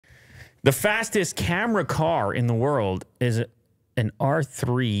The fastest camera car in the world is an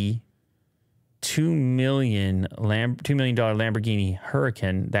R3 $2 million Lamborghini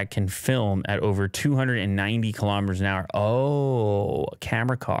Huracan that can film at over 290 kilometers an hour. Oh, a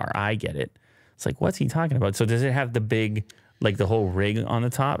camera car. I get it. It's like, what's he talking about? So does it have the big, like the whole rig on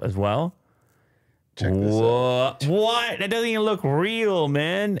the top as well? Check this out. What? That doesn't even look real,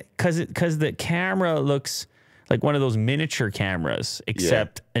 man. Because the camera looks like one of those miniature cameras,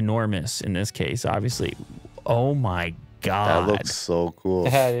 except enormous in this case, obviously. Oh, my God. That looks so cool.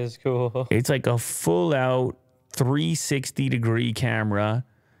 That is cool. It's like a full-out 360-degree camera,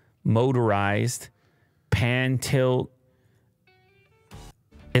 motorized, pan tilt.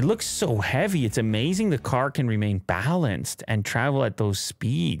 It looks so heavy. It's amazing the car can remain balanced and travel at those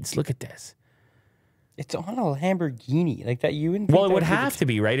speeds. Look at this. It's on a Lamborghini like that. You wouldn't. Well, it would have to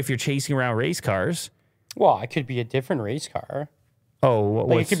be, right? If you're chasing around race cars. Well, it could be a different race car. Oh,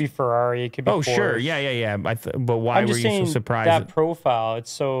 like it could be Ferrari. It could be. Oh, Porsche. sure, yeah. But why were you so surprised? That profile, it's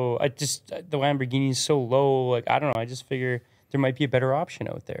so. The Lamborghini is so low. Like I don't know. I just figure there might be a better option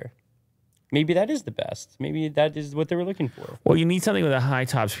out there. Maybe that is the best. Maybe that is what they were looking for. Well, you need something with a high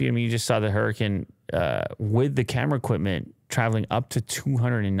top speed. I mean, you just saw the Huracan with the camera equipment traveling up to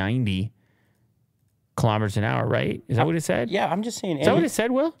 290 kilometers an hour, right? Is that what it said? Yeah, I'm just saying. Is that what it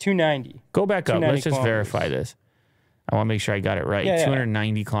said, Will? 290. Go back up. Let's just kilometers. verify this. I want to make sure I got it right. Yeah,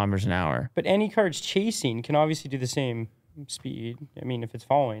 290 kilometers an hour. But any car it's chasing can obviously do the same speed. I mean, if it's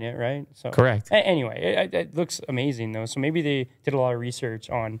following it, right? So correct. Anyway, it looks amazing though. So maybe they did a lot of research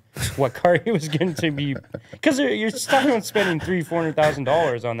on what car it was going to be, because you're talking about spending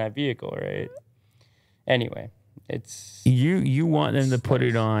 $300,000-$400,000 on that vehicle, right? Anyway, it's you want them to put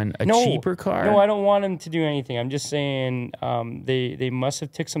it on a cheaper car? No, I don't want them to do anything. I'm just saying they must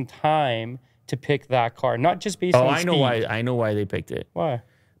have took some time to pick that car, not just based on speed. I know why they picked it. Why?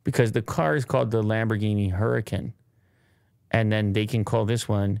 Because the car is called the Lamborghini Huracan. And then they can call this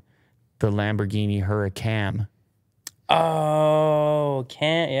one the Lamborghini Huracan. Oh,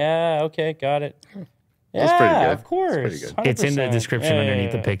 okay, got it. Yeah, That's pretty good. of course. That's pretty good. It's in the 100%. description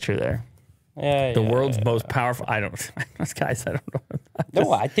underneath the picture there. The world's most powerful. I don't. Guys, I don't know.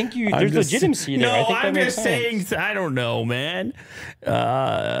 No, I think there's legitimacy there. No, I think I'm just saying. I don't know, man.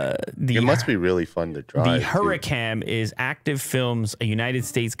 It must be really fun to drive. The Huracan is Active Films, a United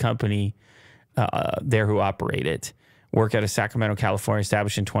States company there who operate it. Work out of Sacramento, California,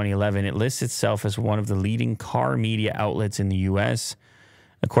 established in 2011. It lists itself as one of the leading car media outlets in the U.S.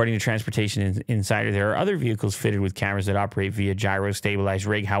 According to Transportation Insider, there are other vehicles fitted with cameras that operate via gyro-stabilized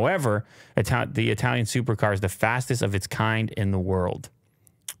rig. However, the Italian supercar is the fastest of its kind in the world.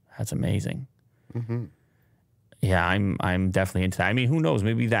 That's amazing. Mm-hmm. Yeah, I'm definitely into that. I mean, who knows?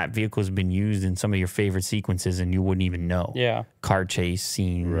 Maybe that vehicle has been used in some of your favorite sequences and you wouldn't even know. Yeah. Car chase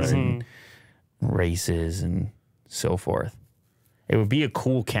scenes and races and so forth. It would be a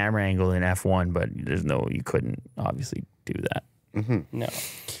cool camera angle in F1, but you couldn't obviously do that. Mm-hmm. No.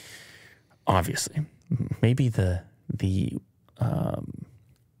 Obviously. Maybe the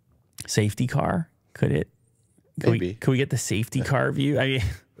safety car, could we get the safety car view? I mean,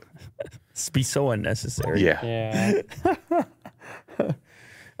 it's be so unnecessary. Yeah.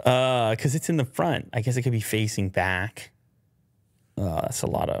 Because it's in the front. I guess it could be facing back. That's a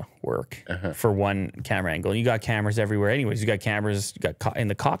lot of work for one camera angle. You got cameras everywhere anyways. You got cameras in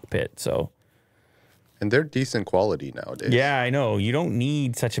the cockpit, so. And they're decent quality nowadays. Yeah, I know. You don't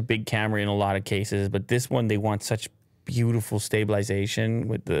need such a big camera in a lot of cases, but this one, they want such beautiful stabilization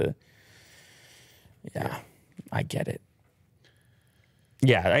with the... Yeah, I get it.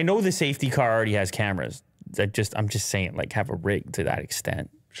 Yeah, I know the safety car already has cameras. I'm just saying, like, have a rig to that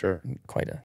extent. Sure. Quite a